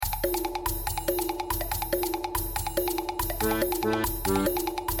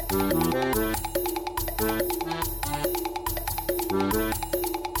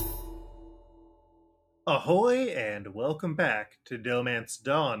Ahoy and welcome back to Domance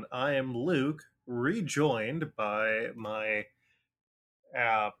Dawn. I am Luke, rejoined by my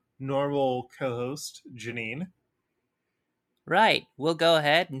normal co host, Janine. Right, we'll go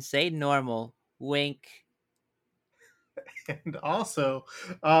ahead and say normal. Wink. And also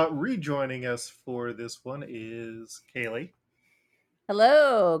rejoining us for this one is Kaylee.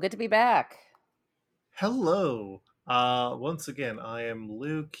 Hello, good to be back. Hello. Once again, I am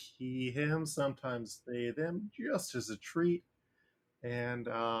Luke, he, him, sometimes they, them, just as a treat. And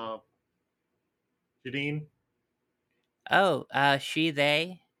Janine. Oh, she,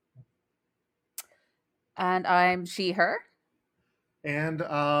 they. And I'm she, her. And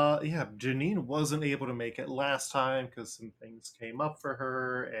yeah, Janine wasn't able to make it last time because some things came up for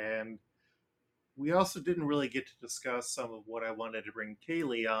her, and we also didn't really get to discuss some of what I wanted to bring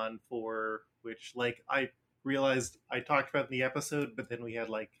Kaylee on for, which, like, I realized I talked about in the episode, but then we had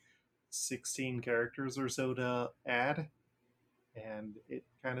like 16 characters or so to add, and it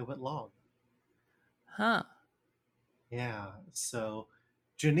kind of went long. Huh. Yeah, so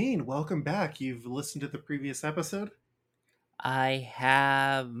Janine, welcome back. You've listened to the previous episode? I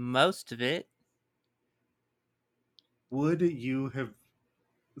have most of it. Would you have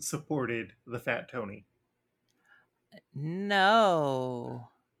supported the Fat Tony? No.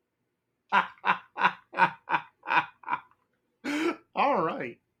 All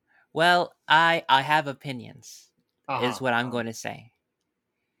right. Well, I have opinions, Uh-huh. is what I'm uh-huh. going to say.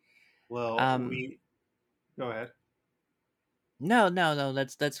 Well, Um, we go ahead. no.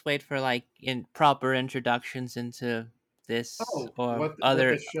 Let's wait for like in proper introductions into this Oh, or what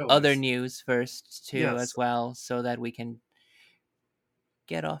other this show other is? news first too Yes. as well, so that we can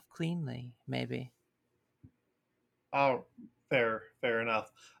get off cleanly, maybe. Oh, fair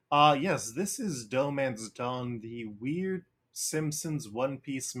enough. Yes, this is Domans Dawn, the weird Simpsons One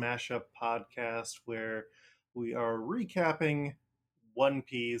Piece mashup podcast where we are recapping One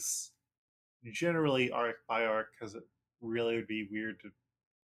Piece, generally arc by arc, because it really would be weird to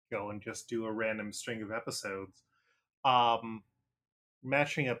go and just do a random string of episodes. Um,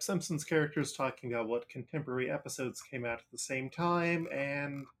 Matching up Simpsons characters, talking about what contemporary episodes came out at the same time,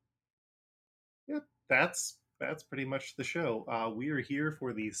 and yeah, that's pretty much the show. We are here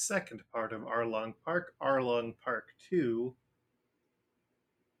for the second part of Arlong Park, Arlong Park 2,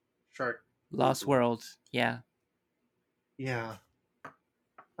 Shark Lost Boogaloo. World, yeah. Yeah,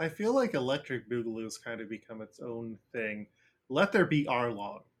 I feel like Electric Boogaloo's kind of become its own thing. Let there be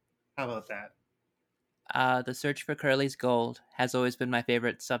Arlong. How about that? The Search for Curly's Gold has always been my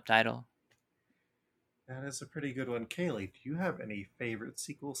favorite subtitle. That is a pretty good one. Kaylee, do you have any favorite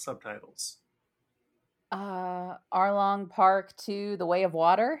sequel subtitles? Arlong Park to The Way of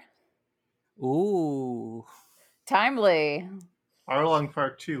Water. Ooh. Timely. Arlong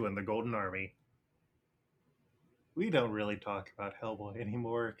Park 2 and the Golden Army. We don't really talk about Hellboy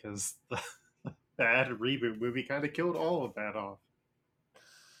anymore because the bad reboot movie kind of killed all of that off.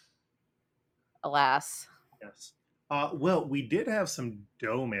 Alas. Yes. Well, we did have some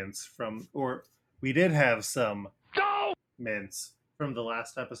doments from, or we did have some mints from the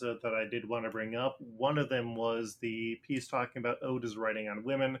last episode that I did want to bring up. One of them was the piece talking about Oda's writing on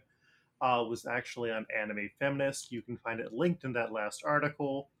women. Was actually on Anime Feminist. You can find it linked in that last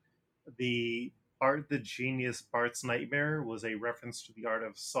article. The Art the Genius Bart's Nightmare was a reference to the art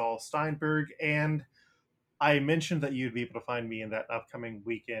of Saul Steinberg, and I mentioned that you'd be able to find me in that upcoming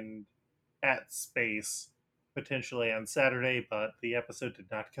weekend at Space, potentially on Saturday, but the episode did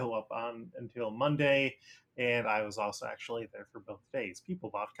not go up on until Monday, and I was also actually there for both days. People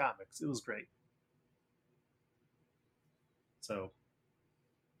bought comics. It was great. So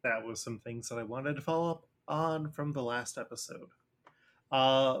that was some things that I wanted to follow up on from the last episode.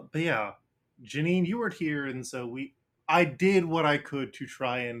 But yeah, Janine, you weren't here, and so I did what I could to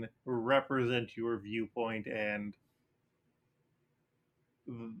try and represent your viewpoint and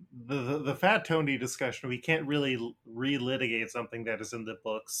the Fat Tony discussion. We can't really relitigate something that is in the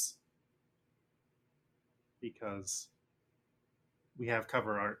books because we have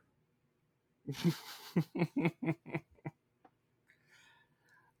cover art.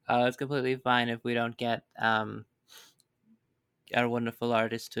 It's completely fine if we don't get our wonderful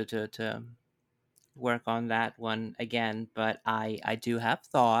artist to work on that one again, but I do have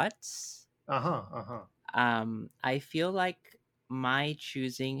thoughts. Uh huh. Uh huh. I feel like my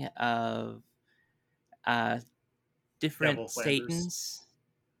choosing of uh different Devil Flanders. Satans,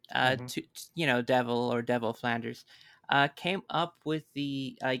 Mm-hmm. Devil or Devil Flanders, came up with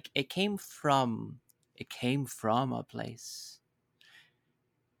the like it came from it came from a place.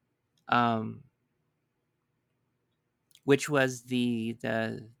 Um, which was the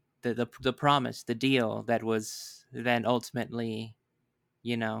promise, the deal that was then ultimately,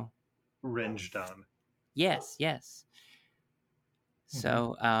 you know, Ranged on. yes. Mm-hmm.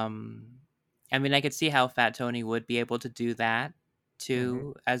 So, I mean, I could see how Fat Tony would be able to do that Mm-hmm.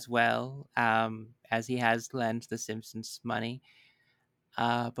 too, as well, as he has lent the Simpsons money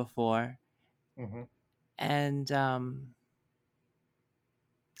before, Mm-hmm. and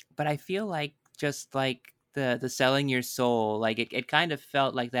but I feel like just like the selling your soul, like it kind of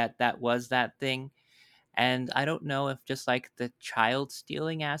felt like that was that thing. And I don't know if just like the child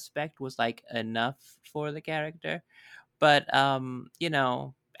stealing aspect was like enough for the character. But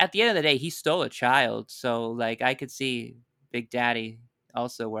at the end of the day, he stole a child, so like I could see Big Daddy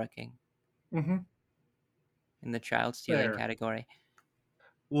also working Mm-hmm. in the child stealing Fair. category.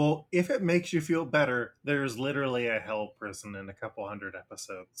 Well, if it makes you feel better, there's literally a hell prison in a couple hundred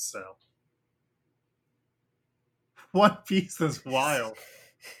episodes, so One Piece is wild.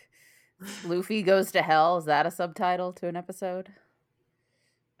 Luffy Goes to Hell. Is that a subtitle to an episode?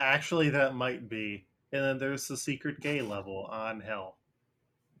 Actually, that might be. And then there's the secret gay level on Hell.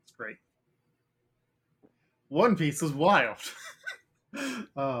 It's great. One Piece is wild.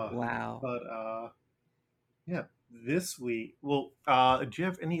 uh, Wow. but yeah, this week. Well, do you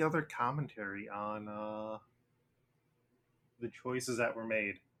have any other commentary on the choices that were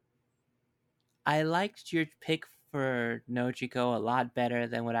made? I liked your pick for Nojiko a lot better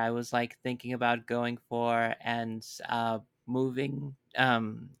than what I was like thinking about going for, and moving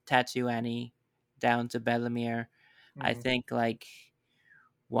Tattoo Annie down to Bellemere. I Hmm. think like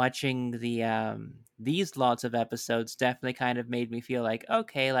watching these lots of episodes definitely kind of made me feel like,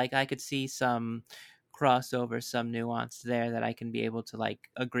 okay, like I could see some crossover, some nuance there that I can be able to like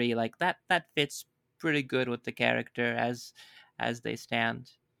agree like that fits pretty good with the character as they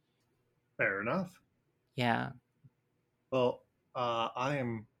stand. Fair enough. Yeah. Well, I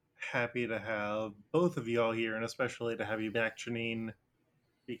am happy to have both of you all here, and especially to have you back, Janine,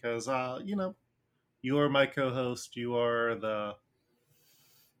 because you are my co-host. You are the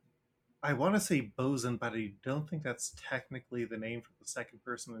I want to say bosun, but I don't think that's technically the name for the second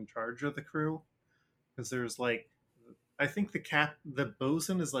person in charge of the crew. Because there's like, I think the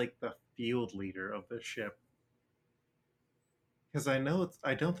bosun is like the field leader of the ship. Because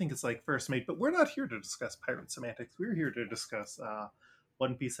I don't think it's like first mate, but we're not here to discuss pirate semantics. We're here to discuss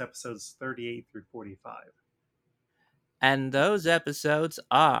One Piece episodes 38 through 45. And those episodes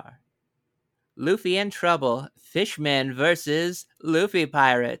are Luffy in Trouble, Fishmen versus Luffy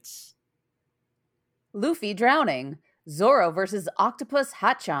Pirates. Luffy drowning. Zoro versus Octopus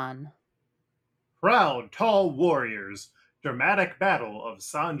Hachan. Proud, tall warriors. Dramatic battle of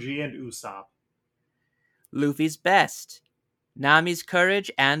Sanji and Usopp. Luffy's Best, Nami's Courage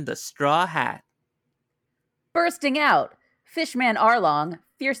and the Straw Hat. Bursting out. Fishman Arlong.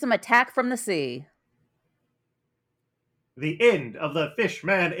 Fearsome attack from the sea. The end of the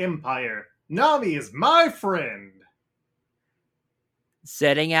Fishman Empire. Nami is my friend.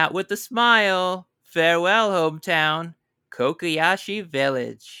 Setting out with a smile, farewell hometown, Kokoyashi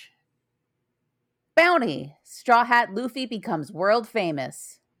Village. Bounty. Straw Hat Luffy becomes world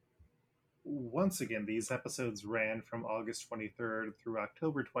famous. Once again, these episodes ran from August 23rd through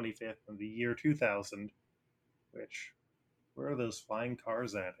October 25th in the year 2000, which, where are those flying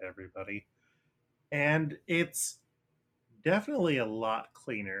cars at, everybody? And it's definitely a lot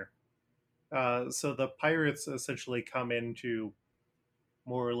cleaner. So the pirates essentially come in to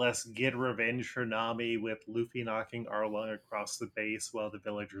more or less get revenge for Nami, with Luffy knocking Arlong across the base while the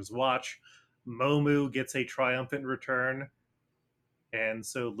villagers watch. Momu gets a triumphant return, and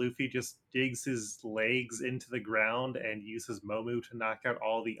so Luffy just digs his legs into the ground and uses Momu to knock out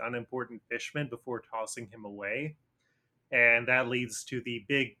all the unimportant fishmen before tossing him away. And that leads to the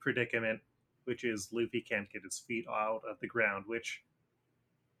big predicament, which is Luffy can't get his feet out of the ground, which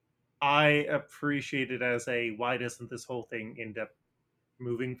I appreciated as a why doesn't this whole thing end up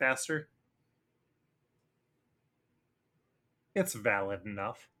moving faster? It's valid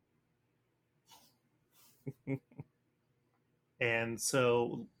enough. And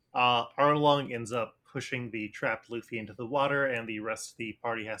so Arlong ends up pushing the trapped Luffy into the water, and the rest of the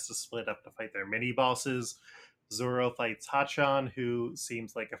party has to split up to fight their mini bosses. Zoro fights Hachan, who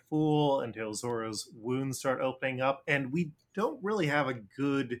seems like a fool until Zoro's wounds start opening up, and we don't really have a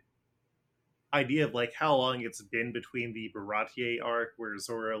good idea of like how long it's been between the Baratier arc, where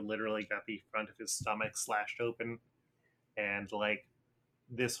Zoro literally got the front of his stomach slashed open, and like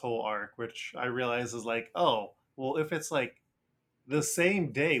this whole arc, which I realize is like, oh, well, if it's like the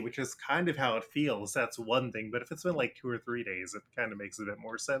same day, which is kind of how it feels, that's one thing. But if it's been like 2 or 3 days, it kind of makes a bit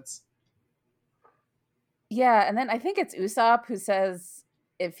more sense. Yeah, and then I think it's Usopp who says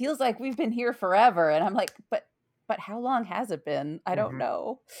it feels like we've been here forever, and I'm like, but how long has it been? I don't Hmm.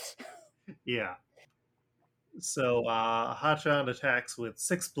 know. Yeah. So Hachan attacks with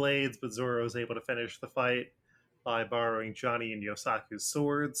 6 blades, but Zoro is able to finish the fight by borrowing Johnny and Yosaku's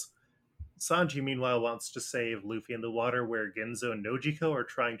swords. Sanji, meanwhile, wants to save Luffy in the water where Genzo and Nojiko are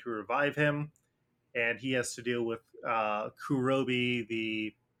trying to revive him, and he has to deal with Kurobi,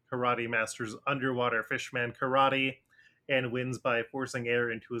 the karate master's underwater fishman karate, and wins by forcing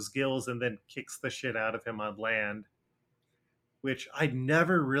air into his gills and then kicks the shit out of him on land. Which I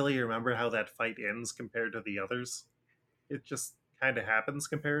never really remember how that fight ends compared to the others. It just kind of happens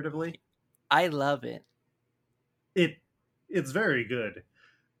comparatively. I love it. It it's very good.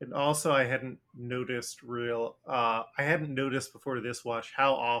 And also, I hadn't noticed before this watch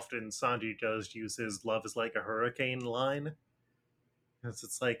how often Sanji does use his "Love is like a hurricane" line. Because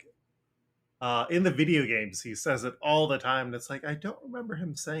it's like in the video games, he says it all the time, and it's like I don't remember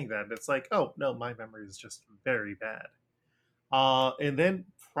him saying that. And it's like, oh no, my memory is just very bad. And then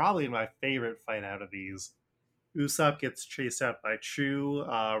probably my favorite fight out of these, Usopp gets chased out by Chu,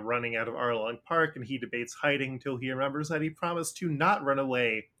 running out of Arlong Park, and he debates hiding until he remembers that he promised to not run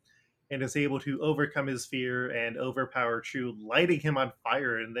away and is able to overcome his fear and overpower Chu, lighting him on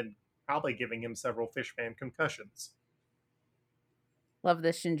fire and then probably giving him several fishman concussions. Love the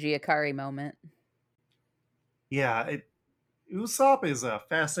Shinji Ikari moment. Yeah, Usopp is a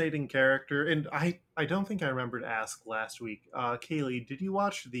fascinating character, and I don't think I remember to ask last week. Kaylee, did you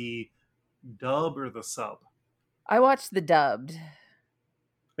watch the dub or the sub? I watched the dubbed.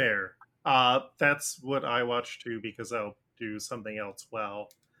 Fair. That's what I watch too because I'll do something else while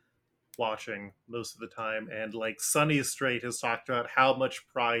watching most of the time. And like Sunny Straight has talked about how much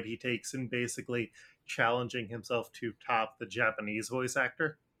pride he takes in basically challenging himself to top the Japanese voice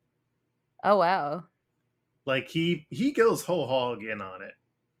actor. Oh wow. Like he goes whole hog in on it.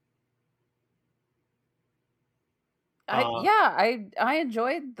 I Uh, yeah, I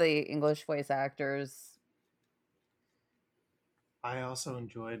enjoyed the English voice actors. I also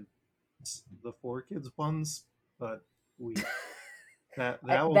enjoyed the Four Kids ones, but we that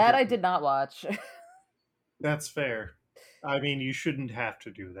will That get I did not watch. that's fair. I mean, you shouldn't have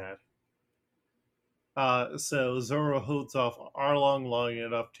to do that. So Zoro holds off Arlong long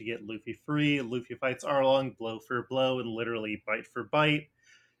enough to get Luffy free. Luffy fights Arlong blow for blow and literally bite for bite,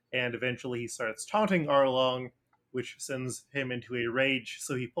 and eventually he starts taunting Arlong, which sends him into a rage.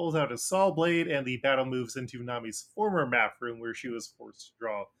 So he pulls out his saw blade, and the battle moves into Nami's former map room where she was forced to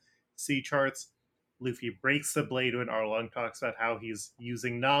draw sea charts. Luffy breaks the blade when Arlong talks about how he's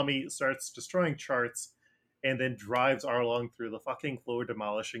using Nami, starts destroying charts, and then drives Arlong through the fucking floor,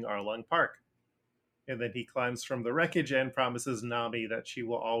 demolishing Arlong Park. And then he climbs from the wreckage and promises Nami that she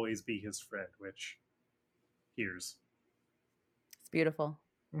will always be his friend, which tears. It's beautiful.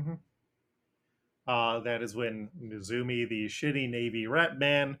 Mm-hmm. That is when Mizumi, the shitty Navy rat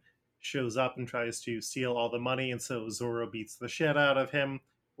man, shows up and tries to steal all the money, and so Zoro beats the shit out of him,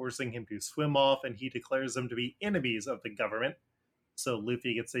 forcing him to swim off, and he declares them to be enemies of the government. So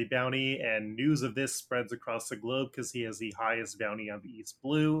Luffy gets a bounty, and news of this spreads across the globe because he has the highest bounty on the East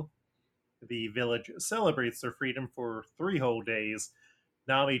Blue. The village celebrates their freedom for 3 whole days.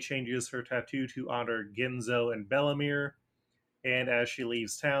 Nami changes her tattoo to honor Ginzo and Bellamere, and as she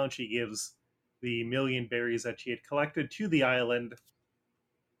leaves town, she gives the million berries that she had collected to the island,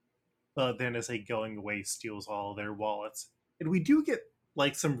 but then as a going away steals all their wallets. And we do get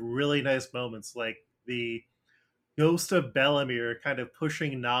like some really nice moments, like the ghost of Bellamere kind of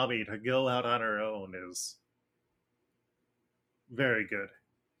pushing Nami to go out on her own is very good.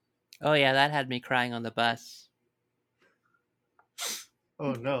 Oh yeah, that had me crying on the bus.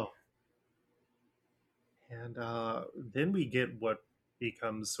 Oh no. And then we get what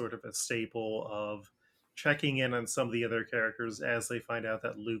becomes sort of a staple of checking in on some of the other characters as they find out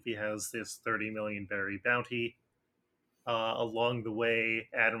that Luffy has this 30 million berry bounty. Along the way,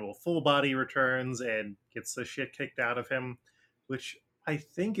 Admiral Fullbody returns and gets the shit kicked out of him, which I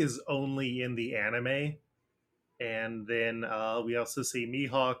think is only in the anime. And then we also see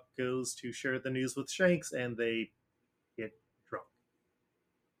Mihawk goes to share the news with Shanks, and they get drunk.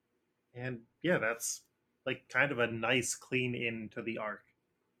 And yeah, that's like kind of a nice clean in to the arc.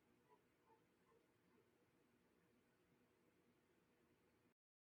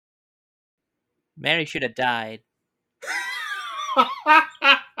 Mary should have died.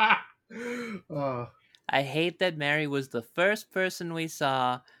 uh, I hate that Mary was the first person we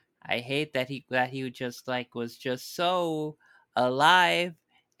saw. I hate that he just like was just so alive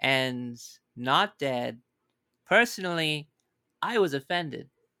and not dead. Personally, I was offended.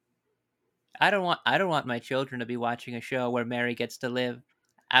 I don't want my children to be watching a show where Mary gets to live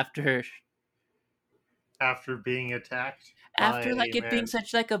after After being attacked by after a like it being man.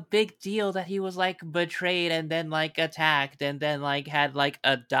 such like a big deal that he was like betrayed and then like attacked and then like had like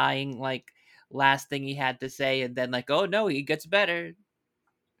a dying like last thing he had to say and then like oh no he gets better.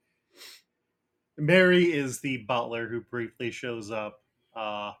 Mary is the butler who briefly shows up,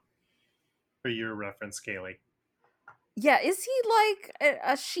 uh, for your reference, Kaylee. Yeah, is he like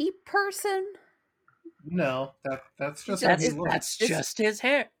a sheep person? No, that's He's just how just he That's is that's looks. is just his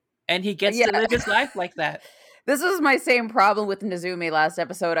hair. And he gets yeah. to live his life like that. This was my same problem with Nezumi last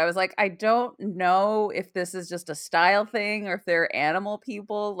episode. I was like, I don't know if this is just a style thing or if they're animal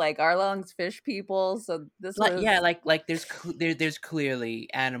people, like Arlong's fish people. So this Like yeah, was like there's clearly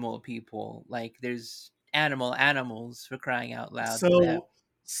animal people. Like there's animals for crying out loud. They have So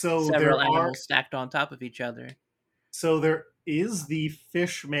so several there are animals stacked on top of each other. so there is the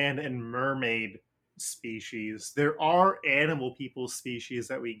fishman and mermaid species. There are animal people species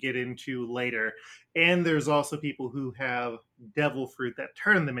that we get into later, and there's also people who have devil fruit that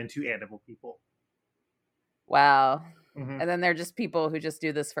turn them into animal people. wow. Hmm. And then they're just people who just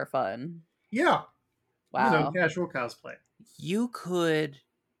do this for fun. Yeah, Wow. casual cosplay. You could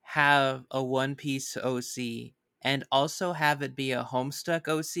have a One Piece OC and also have it be a Homestuck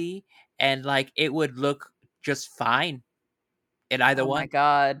OC, and like it would look just fine in either Oh my one.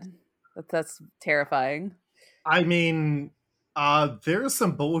 god. That's terrifying. I mean, there's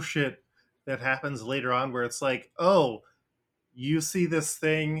some bullshit that happens later on where it's like, oh, you see this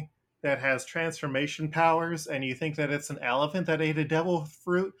thing that has transformation powers and you think that it's an elephant that ate a devil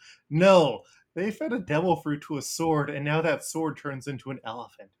fruit? No, they fed a devil fruit to a sword and now that sword turns into an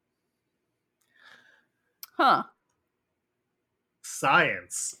elephant. Huh.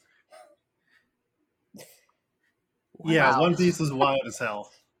 Science. One Yeah, Wow. One Piece is wild as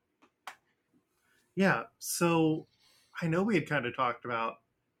hell. Yeah, so I know we had kind of talked about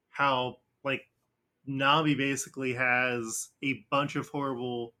how, like, Nami basically has a bunch of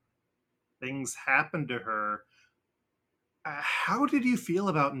horrible things happen to her. How did you feel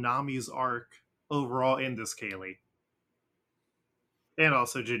about Nami's arc overall in this, Kaylee? And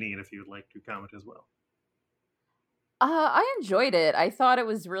also Janine, if you would like to comment as well. I enjoyed it. I thought it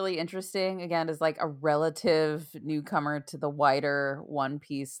was really interesting, again, as like a relative newcomer to the wider One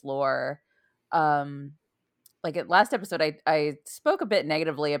Piece lore. Um, like at last episode, I spoke a bit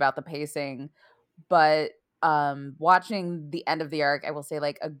negatively about the pacing, but watching the end of the arc, I will say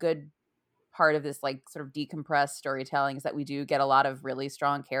like a good part of this like sort of decompressed storytelling is that we do get a lot of really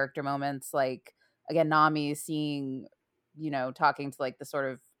strong character moments. Like again, Nami seeing, talking to like the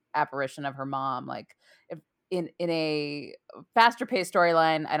sort of apparition of her mom. Like if in a faster paced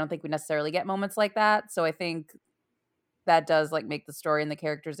storyline, I don't think we necessarily get moments like that. So I think that does like make the story and the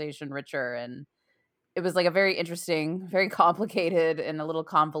characterization richer. And it was like a very interesting, very complicated and a little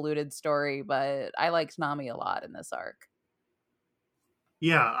convoluted story, but I liked Nami a lot in this arc.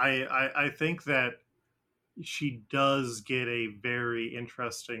 Yeah, I think that she does get a very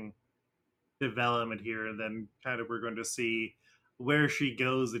interesting development here, and then kind of we're going to see where she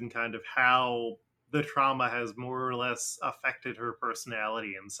goes and kind of how the trauma has more or less affected her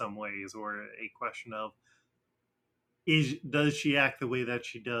personality in some ways, or a question of does she act the way that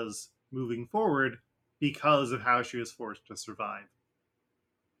she does moving forward because of how she was forced to survive.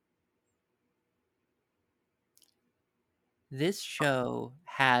 This show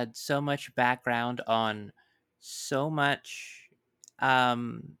had so much background on so much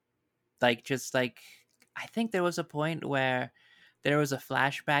um like just like I think there was a point where there was a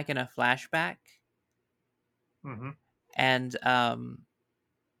flashback in a flashback Mm-hmm. and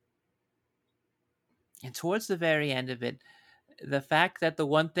and towards the very end of it the fact that the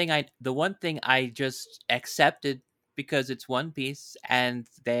one thing I just accepted because it's One Piece and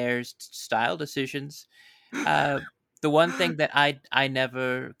there's style decisions. Uh, the one thing that I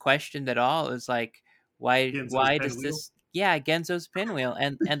never questioned at all is like Ginzo's why does pinwheel. this Genzo's pinwheel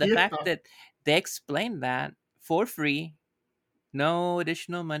and the Yeah. fact that they explained that for free, no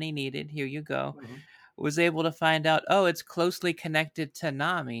additional money needed. Here you go. Mm-hmm. Was able to find out it's closely connected to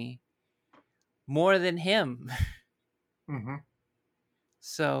Nami more than him. Mm-hmm.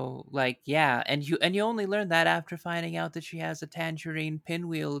 So like yeah, and you only learn that after finding out that she has a tangerine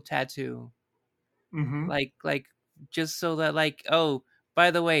pinwheel tattoo. Mm-hmm. Like just so that like oh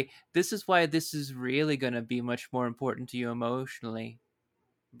by the way, this is why this is really gonna be much more important to you emotionally.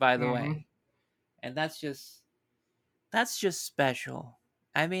 By the Mm-hmm. way, and that's just special.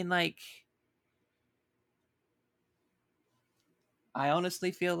 I mean like I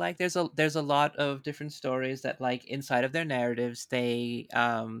honestly feel like there's a lot of different stories that like inside of their narratives they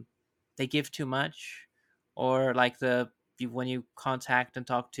give too much, or like when you contact and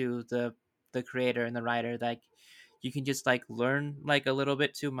talk to the creator and the writer, like you can just like learn like a little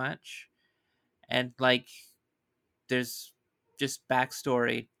bit too much, and like there's just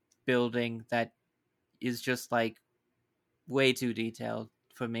backstory building that is just like way too detailed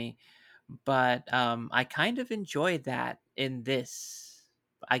for me. But I kind of enjoy that in this.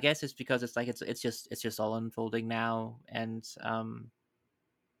 I guess it's because it's like it's just all unfolding now, and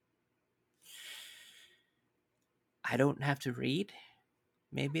I don't have to read.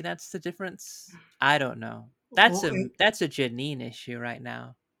 Maybe that's the difference. I don't know. That's Well, a that's a Janine issue right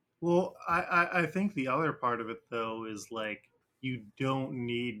now. I think the other part of it though is like you don't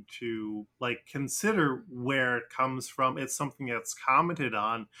need to like consider where it comes from. It's something that's commented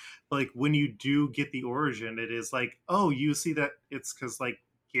on. Like when you do get the origin, it is like, oh, you see that it's because like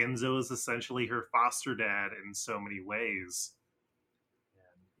Genzo is essentially her foster dad in so many ways.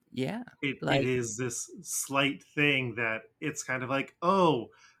 Yeah, It like is this slight thing that it's kind of like,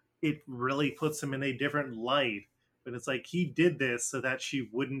 oh, it really puts him in a different light. But it's like he did this so that she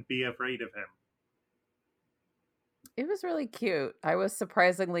wouldn't be afraid of him. It was really cute. I was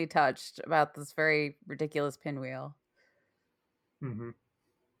surprisingly touched about this very ridiculous pinwheel. Mm-hmm.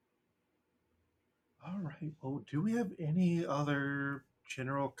 All right. Well, do we have any other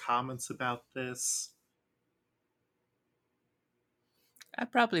general comments about this? I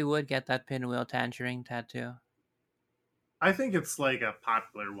probably would get that pinwheel tangerine tattoo. I think it's like a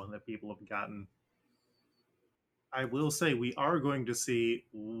popular one that people have gotten. I will say we are going to see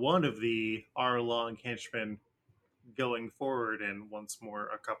one of the Arlong henchmen going forward in once more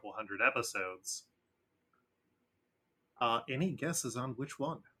a couple hundred episodes. Any guesses on which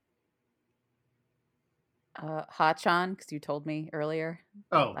one? Hachan, because you told me earlier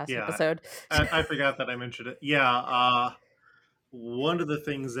Oh, last yeah. episode. I forgot that I mentioned it. Yeah, one of the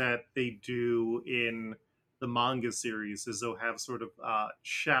things that they do in the manga series is they'll have sort of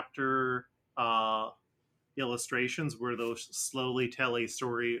chapter uh, illustrations where they'll slowly tell a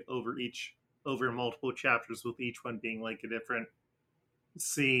story over multiple chapters, with each one being like a different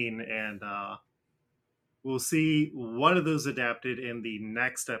scene, and we'll see one of those adapted in the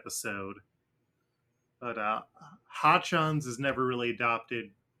next episode. But Hachan's is never really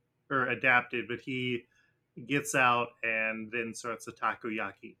adapted, but he gets out and then starts a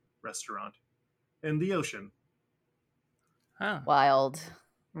takoyaki restaurant in the ocean. Huh. Wild.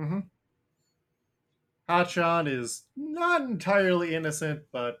 Mm-hmm. Hachan is not entirely innocent,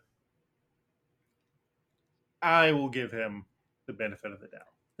 but I will give him the benefit of the doubt.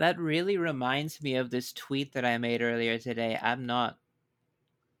 That really reminds me of this tweet that I made earlier today. I'm not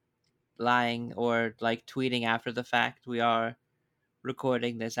lying or like tweeting after the fact. We are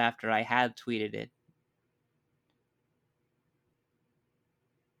recording this after I had tweeted it.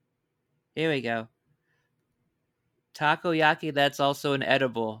 Here we go. Takoyaki that's also an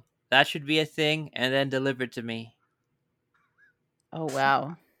edible. That should be a thing and then delivered to me. Oh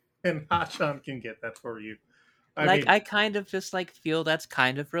wow. And Hachan can get that for you. I Like mean, I kind of just like feel that's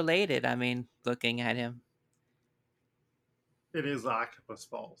kind of related. I mean, looking at him. it is Octopus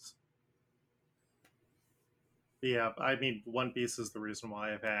Falls. Yeah, I mean, One Piece is the reason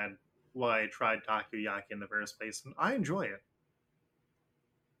why I tried takoyaki in the first place, and I enjoy it.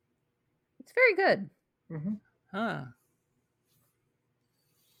 It's very good. Mm-hmm. Huh.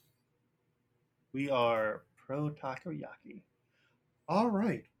 We are pro takoyaki. All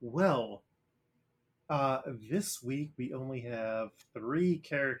right. Well, this week we only have three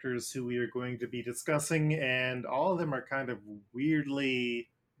characters who we are going to be discussing, and all of them are kind of weirdly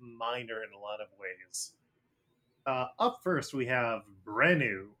minor in a lot of ways. Up first, we have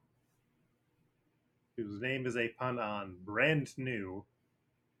Brenu, whose name is a pun on brand new,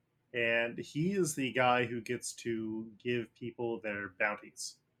 and he is the guy who gets to give people their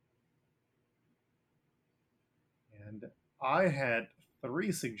bounties. And I had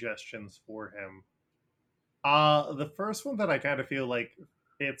three suggestions for him. The first one that I kind of feel like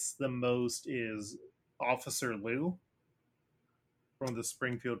fits the most is Officer Lou from the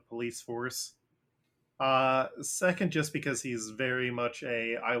Springfield Police Force. Second, just because he's very much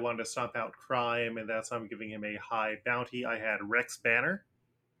I want to stomp out crime, and that's why I'm giving him a high bounty. I had Rex Banner,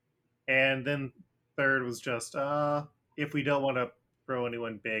 and then third was just if we don't want to throw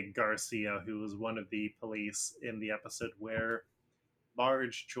anyone big, Garcia, who was one of the police in the episode where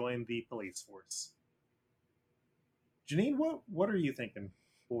Marge joined the police force. Janine, what are you thinking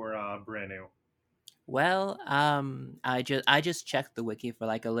for brand new? Well, I just checked the wiki for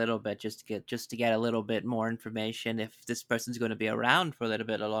like a little bit just to get a little bit more information if this person's going to be around for a little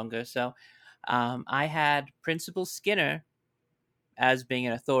bit longer. So, I had Principal Skinner as being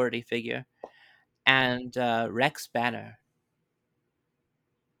an authority figure, and Rex Banner.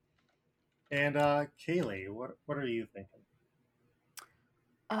 And Kaylee, what are you thinking?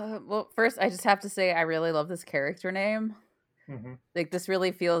 Well, first, I just have to say I really love this character name. Mm-hmm. Like, this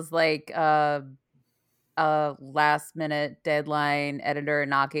really feels like a last minute deadline editor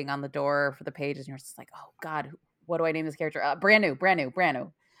knocking on the door for the pages, and you're just like, oh God, what do I name this character? Brand new, brand new, brand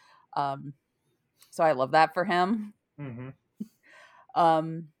new. So I love that for him. Mm-hmm.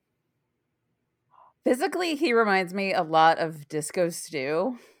 Um, Physically, he reminds me a lot of Disco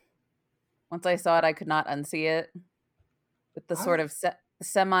Stew. Once I saw it, I could not unsee it. With the sort of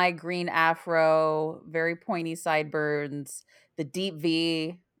semi green afro, very pointy sideburns, the deep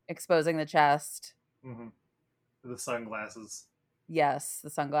V exposing the chest. Mm-hmm. The sunglasses. Yes, the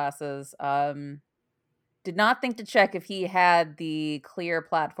sunglasses. Did not think to check if he had the clear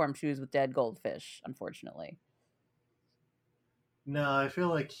platform shoes with dead goldfish, unfortunately. No, I feel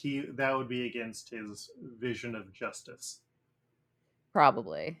like that would be against his vision of justice.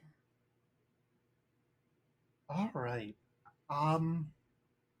 Probably. All right.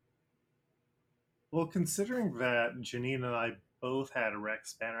 Well, considering that Janine and I both had a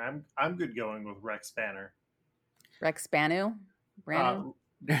Rex Banner, I'm good going with Rex Banner. Rex Banu? Branu?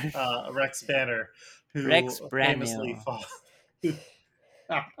 Rex Banner, Rex who famously Branu.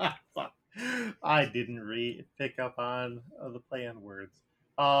 fought. I didn't pick up on the play on words.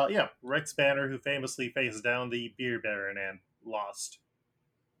 Yeah, Rex Banner, who famously faced down the Beer Baron and lost.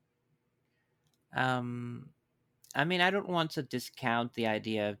 I mean, I don't want to discount the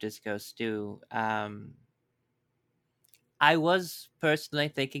idea of Disco Stew. I was personally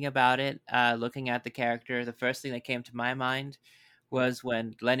thinking about it, looking at the character. The first thing that came to my mind was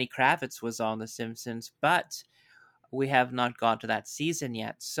when Lenny Kravitz was on The Simpsons, but we have not got to that season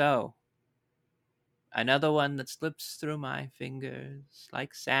yet. So, another one that slips through my fingers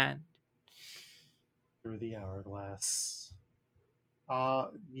like sand. Through the hourglass.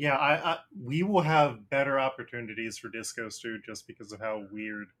 Yeah, we will have better opportunities for Disco Stew just because of how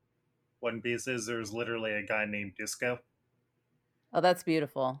weird One Piece is. There's literally a guy named Disco. Oh, that's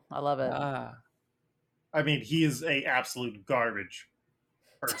beautiful. I love it. Ah. I mean, he is a absolute garbage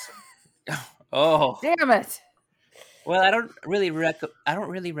person. Oh. Damn it! Well, I don't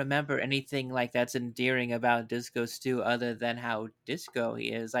really remember anything like that's endearing about Disco Stew other than how disco he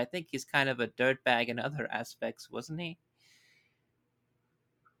is. I think he's kind of a dirtbag in other aspects, wasn't he?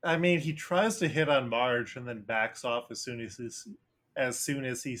 I mean, he tries to hit on Marge and then backs off as soon as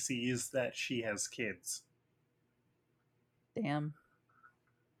he sees that she has kids. Damn.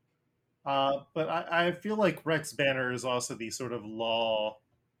 But I feel like Rex Banner is also the sort of law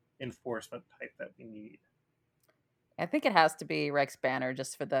enforcement type that we need. I think it has to be Rex Banner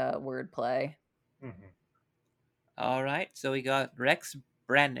just for the wordplay. Mm-hmm. All right, so we got Rex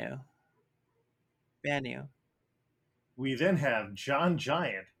Branu. We then have John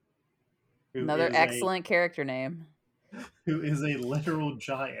Giant, Another excellent character name. Who is a literal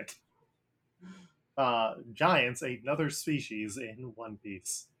giant. Giants, another species in One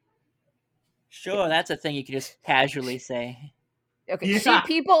Piece. Sure, that's a thing you could just casually say. Okay, Yeah. sheep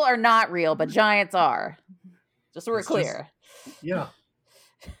people are not real, but giants are. Just so we're clear. Yeah.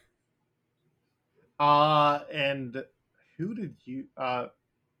 And who did you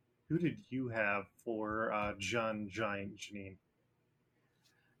have for John Giant, Janine?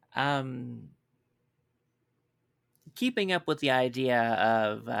 Keeping up with the idea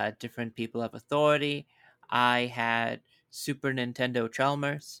of different people of authority, I had Super Nintendo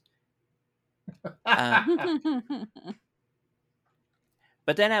Chalmers.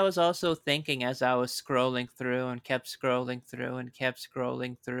 But then I was also thinking as I was scrolling through and kept scrolling through and kept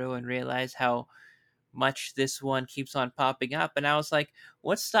scrolling through and realized how much this one keeps on popping up. And I was like,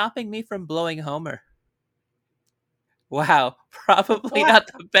 what's stopping me from blowing Homer? Wow, probably not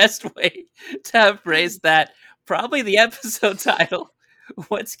the best way to have phrased that. Probably the episode title.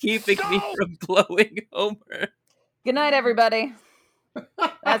 What's keeping me from blowing Homer? Good night, everybody.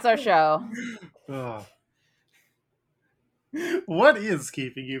 That's our show. What is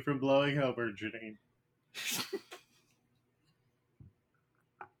keeping you from blowing Homer, Janine?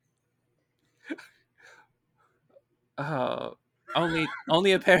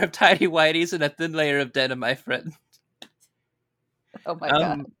 Only a pair of tidy whities and a thin layer of denim, my friend. Oh my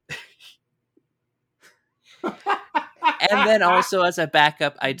god. And then also as a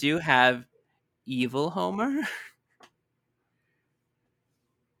backup, I do have Evil Homer.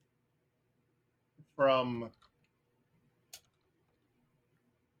 from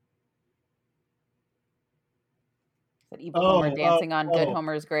Is that evil Homer oh dancing on good oh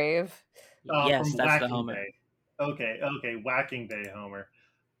Homer's grave? Yes, from that's the Whacking Homer. Day. Okay, Whacking Day Homer.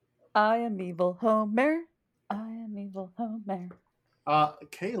 I am evil Homer. I am evil Homer.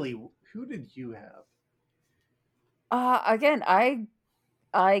 Kaylee, who did you have? Again,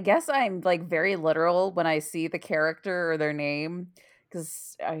 I guess I'm like very literal when I see the character or their name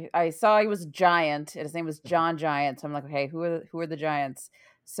because I saw he was a giant and his name was John Giant. So I'm like, okay, who are the giants?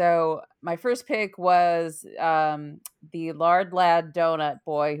 So my first pick was the Lard Lad Donut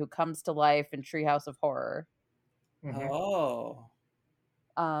Boy who comes to life in Treehouse of Horror. Mm-hmm. Oh.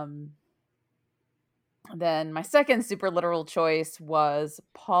 Um, then my second super literal choice was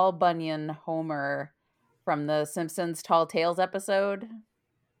Paul Bunyan Homer from the Simpsons Tall Tales episode.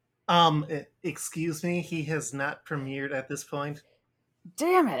 Excuse me, he has not premiered at this point.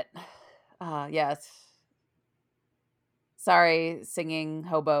 Damn it. Yes. Sorry, singing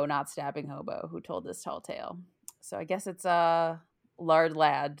hobo, not stabbing hobo, who told this tall tale. So I guess it's Lard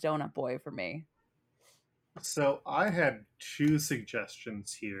Lad, Donut Boy for me. So I had two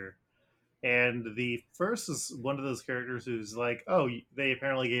suggestions here. And the first is one of those characters who's like, oh, they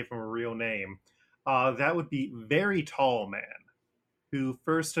apparently gave him a real name. That would be Very Tall Man, who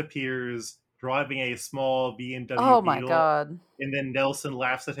first appears driving a small BMW Oh my Beetle, god. and then Nelson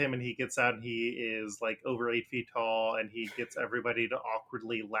laughs at him, and he gets out, and he is like over 8 feet tall, and he gets everybody to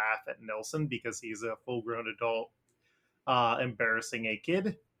awkwardly laugh at Nelson because he's a full-grown adult embarrassing a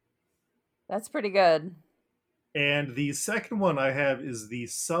kid. That's pretty good. And the second one I have is the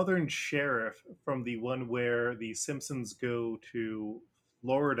Southern Sheriff from the one where the Simpsons go to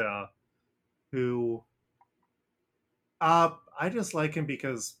Florida, who I just like him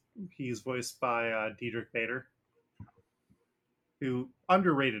because he's voiced by Diedrich Bader, who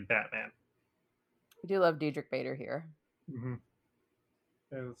underrated Batman. We do love Diedrich Bader here. Mm-hmm.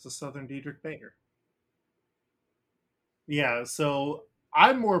 It's the Southern Diedrich Bader. Yeah, so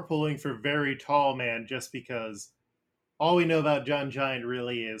I'm more pulling for Very Tall Man just because all we know about John Giant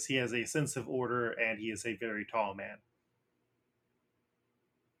really is he has a sense of order and he is a very tall man.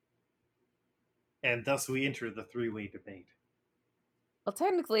 And thus we enter the three-way debate. Well,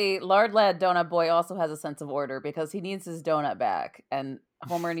 technically, Lard Lad Donut Boy also has a sense of order because he needs his donut back, and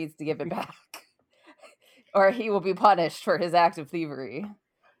Homer needs to give it back. Or he will be punished for his act of thievery.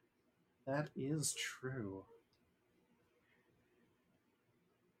 That is true.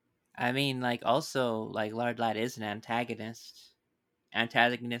 I mean, like, also, like, Lard Lad is an antagonist.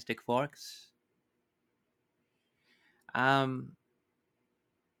 Antagonistic forks. Um,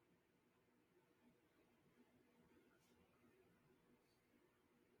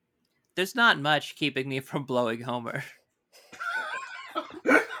 there's not much keeping me from blowing Homer.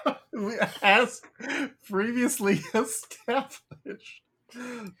 As previously established.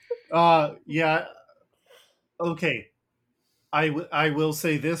 Yeah. Okay. I will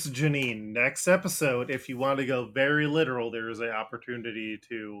say this, Janine. Next episode, if you want to go very literal, there is an opportunity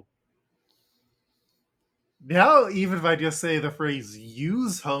to. Now, even if I just say the phrase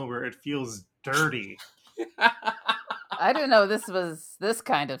 "use Homer," it feels dirty. I didn't know this was this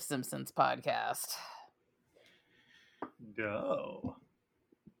kind of Simpsons podcast. No.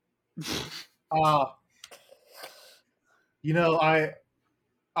 Uh, you know, I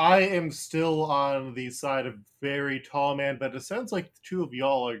am still on the side of very tall man, but it sounds like the two of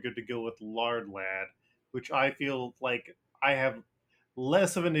y'all are good to go with Lard Lad, which I feel like I have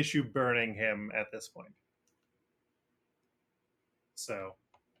less of an issue burning him at this point. So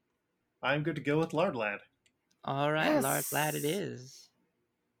I'm good to go with Lard Lad. All right, Lard Lad it Yes. is.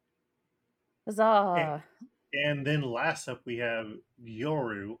 And, Huzzah. and then last up we have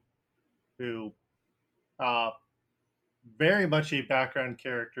Yoru, who uh very much a background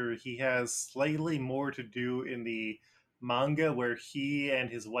character. He has slightly more to do in the manga where he and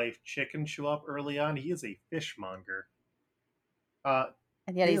his wife Chicken show up early on. He is a fishmonger. Uh,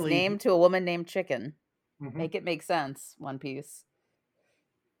 And yet he's Haley, named to a woman named Chicken. mm-hmm. Make it make sense, One Piece.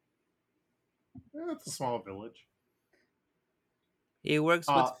 It's a small village. He works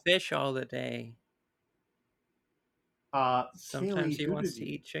with Uh, fish all the day. Sometimes Haley, he wants to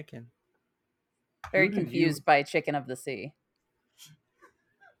eat chicken. who Very did you, confused by Chicken of the Sea.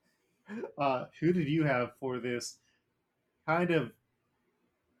 who did you have for this kind of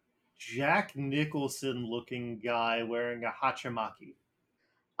Jack Nicholson looking guy wearing a hachimaki?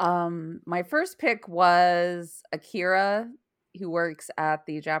 My first pick was Akira, who works at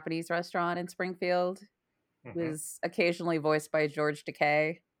the Japanese restaurant in Springfield, who Mm-hmm. is occasionally voiced by George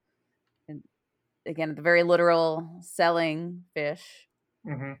Takei. And again, the very literal selling fish.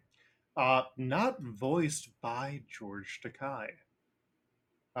 Mm-hmm. Not voiced by George Takei.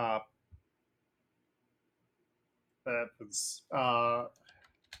 Uh, that was Oh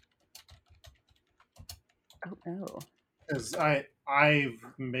no. because I've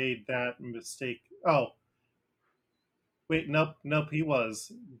made that mistake. Oh wait, nope. He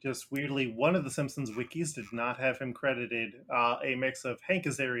was just weirdly one of the Simpsons wikis did not have him credited. A mix of Hank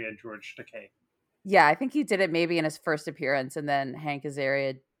Azaria and George Takei. Yeah, I think he did it maybe in his first appearance, and then Hank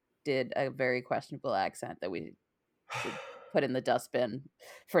Azaria did a very questionable accent that we should put in the dustbin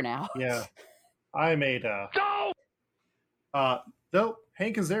for now. Yeah, I made uh though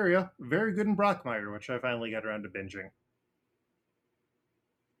Hank Azaria very good in Brockmire, which I finally got around to binging.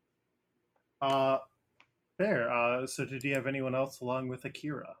 Uh, there. So did you have anyone else along with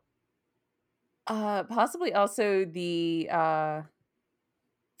Akira? Possibly also the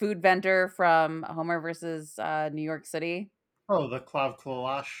food vendor from Homer versus New York City. Oh, the Klav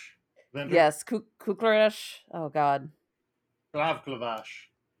Klavash vendor. Yes, Kuklarish. Oh God, Klav Klavash.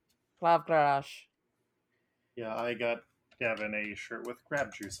 Klavklarash. Yeah, I got Devin a shirt with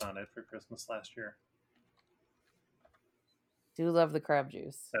crab juice on it for Christmas last year. Do love the crab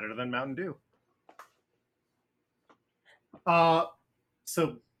juice. Better than Mountain Dew. Uh,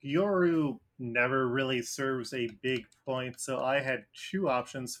 so Yoru never really serves a big point, so I had two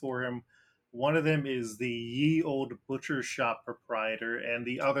options for him. One of them is the ye old butcher shop proprietor, and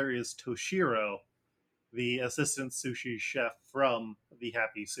the other is Toshiro, the assistant sushi chef from the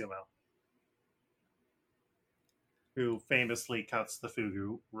Happy Sumo, who famously cuts the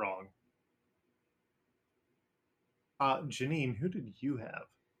fugu wrong. Janine, who did you have?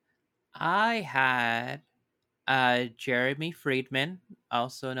 I had Jeremy Friedman,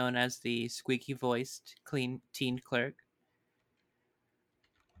 also known as the squeaky voiced clean teen clerk.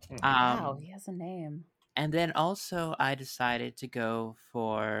 Wow, Um, he has a name. and then also I decided to go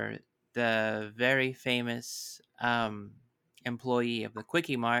for the very famous employee of the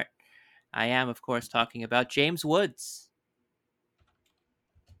Quickie Mart. I am, of course, talking about James Woods,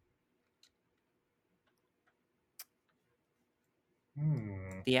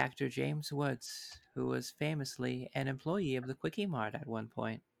 Hmm. the actor James Woods, who was famously an employee of the Quickie Mart at one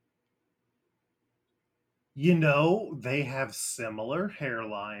point. You know, they have similar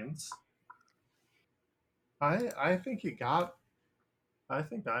hairlines. I think you got. I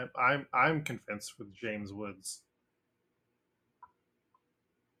think I'm convinced with James Woods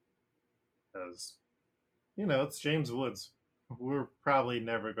because it's James Woods. We're probably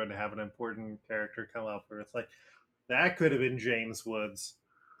never going to have an important character come up where it's like that could have been James Woods.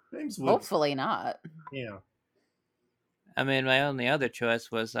 James Woods, Hopefully not. yeah. I mean, my only other choice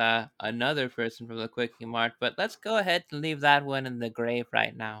was another person from the Quickie Mart, but let's go ahead and leave that one in the grave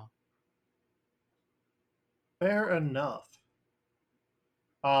right now. Fair enough.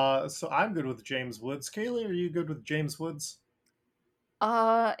 So I'm good with James Woods. Kaylee, are you good with James Woods?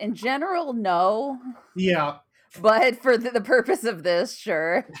 In general, no. Yeah. But for the purpose of this,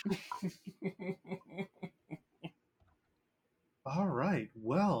 sure. All right.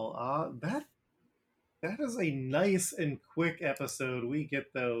 Well, that is a nice and quick episode. We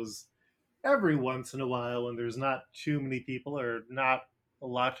get those every once in a while when there's not too many people or not a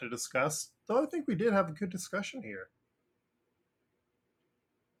lot to discuss. Though I think we did have a good discussion here.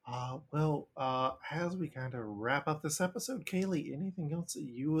 As we kind of wrap up this episode, Kaylee, anything else that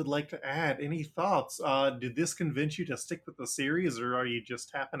you would like to add? Any thoughts? Did this convince you to stick with the series, or are you just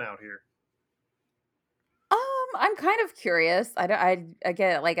tapping out here? I'm kind of curious. I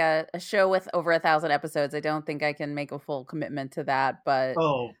get like a show with over 1,000 episodes. I don't think I can make a full commitment to that, but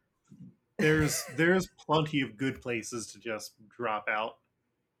Oh, there's plenty of good places to just drop out.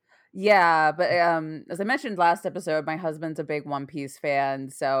 yeah, but as I mentioned last episode, my husband's a big One Piece fan,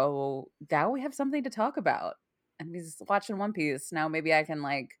 so now we have something to talk about. And he's watching One Piece. Now maybe I can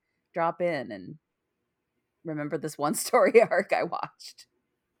like drop in and remember this one story arc I watched.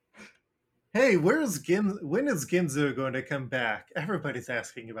 Hey, where's Gin? When is Ginzo going to come back? Everybody's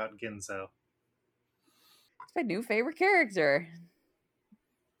asking about Ginzo. It's my new favorite character.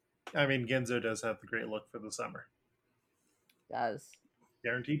 I mean, Ginzo does have the great look for the summer. Does.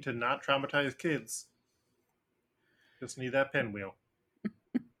 Guaranteed to not traumatize kids. Just need that pinwheel.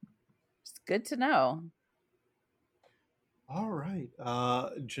 It's good to know. All right.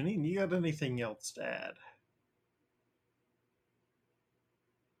 Janine, you got anything else to add?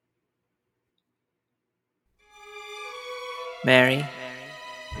 Mary,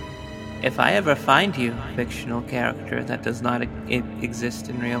 if I ever find you a fictional character that does not exist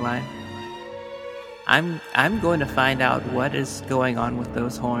in real life, I'm going to find out what is going on with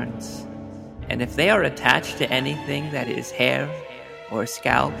those horns. And if they are attached to anything that is hair or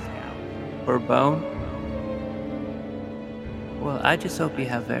scalp, or bone. Well, I just hope you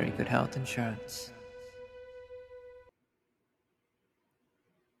have very good health insurance.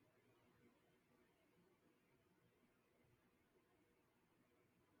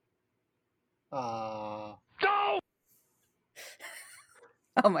 Uh,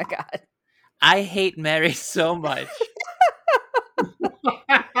 Oh my god. I hate Mary so much.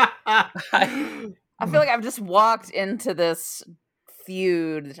 I, I feel like I've just walked into this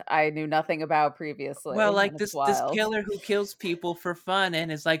feud I knew nothing about well, previously, like and it's this wild. killer who kills people for fun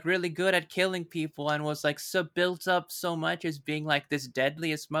and is like really good at killing people and was like so built up so much as being like this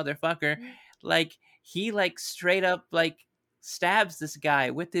deadliest motherfucker. Like he like straight up like stabs this guy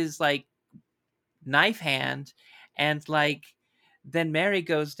with his like knife hand, and like then Mary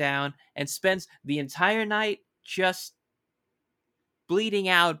goes down and spends the entire night just bleeding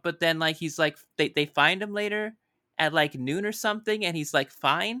out, but then like he's like they find him later at like noon or something and he's like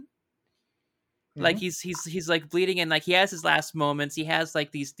fine. Like Mhm. he's like bleeding and like he has his last moments. He has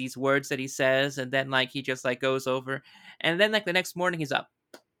like these words that he says and then like he just like goes over, and then like the next morning he's up.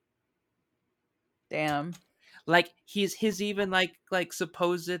 Damn. Like he's his even like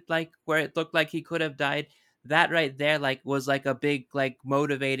supposed like where it looked like he could have died, that right there like was like a big like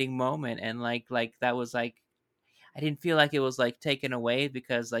motivating moment, and like that was like I didn't feel like it was like taken away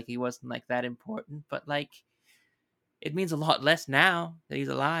because like he wasn't like that important, but like it means a lot less now that he's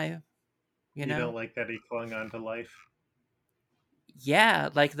alive, you you know? don't like that he clung on to life? Yeah,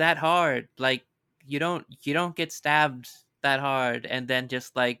 like that hard. Like you don't get stabbed that hard and then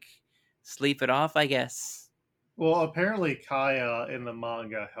just like sleep it off, I guess. Well, apparently Kaya in the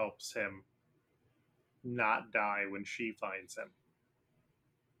manga helps him not die when she finds him.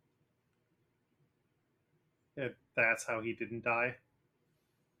 That's how he didn't die.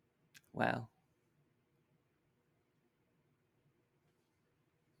 Well,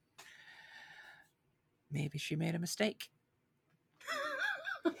 maybe she made a mistake.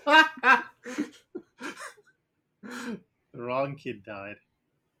 The wrong kid died.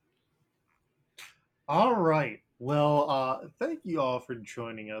 All right. Well, thank you all for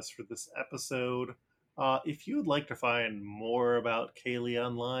joining us for this episode. If you would like to find more about Kaylee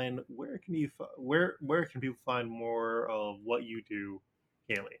online, where can people find more of what you do,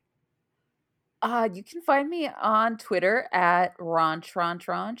 Kaylee? You can find me on Twitter at Ronch.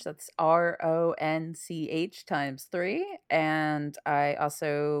 That's RONCH times three. And I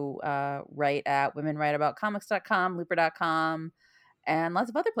also write at womenwriteaboutcomics.com, looper.com, and lots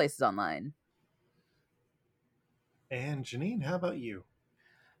of other places online. And Janine, how about you?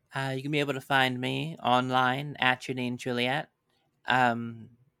 You can be able to find me online at Janine Juliet. Um,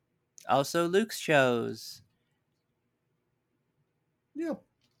 Also Luke's shows. Yeah,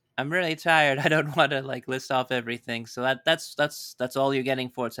 I'm really tired. I don't want to like list off everything, so that's all you're getting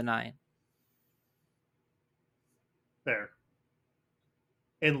for tonight. there.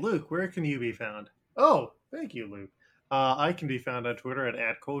 And Luke, where can you be found? Oh, thank you, Luke. I can be found on Twitter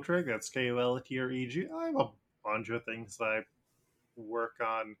at Koltreg. That's KOLTREG. I have a bunch of things that I work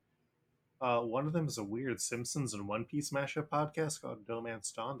on. One of them is a weird Simpsons and One Piece mashup podcast called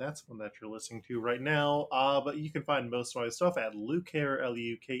Domance Dawn. That's one that you're listening to right now. But you can find most of my stuff at Lukeher,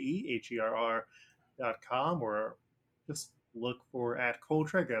 LUKEHER.com, or just look for at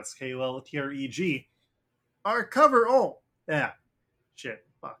Koltreg. That's KOLTREG. Our cover, yeah, shit,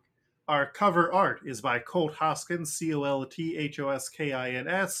 fuck. Our cover art is by Colt Hoskins,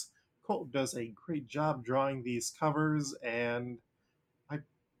 COLTHOSKINS. Colt does a great job drawing these covers, and I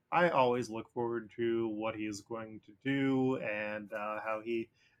I always look forward to what he is going to do and how he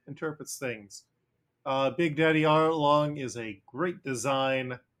interprets things. Big Daddy Arlong is a great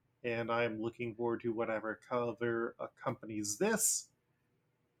design, and I'm looking forward to whatever cover accompanies this.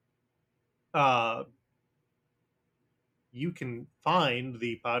 Uh, you can find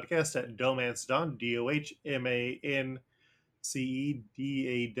the podcast at Domance Dawn,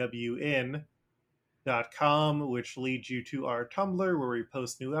 DOHMANCEDAWN.com, which leads you to our Tumblr where we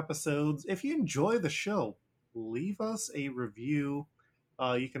post new episodes. If you enjoy the show, leave us a review.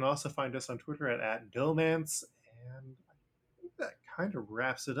 You can also find us on Twitter at Domance, and I think that kind of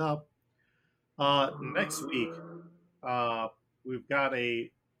wraps it up. Next week, uh, we've got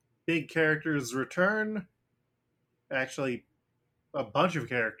a big characters return. Actually, a bunch of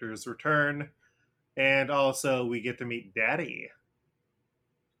characters return, and also we get to meet Daddy.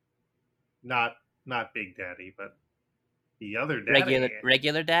 Not not Big Daddy, but the other Regular Daddy.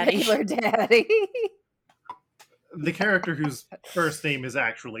 regular daddy. Regular daddy. The character whose first name is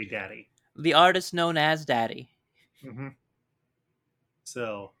actually Daddy. The artist known as Daddy. Mm-hmm.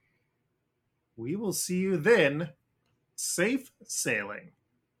 So we will see you then. Safe sailing.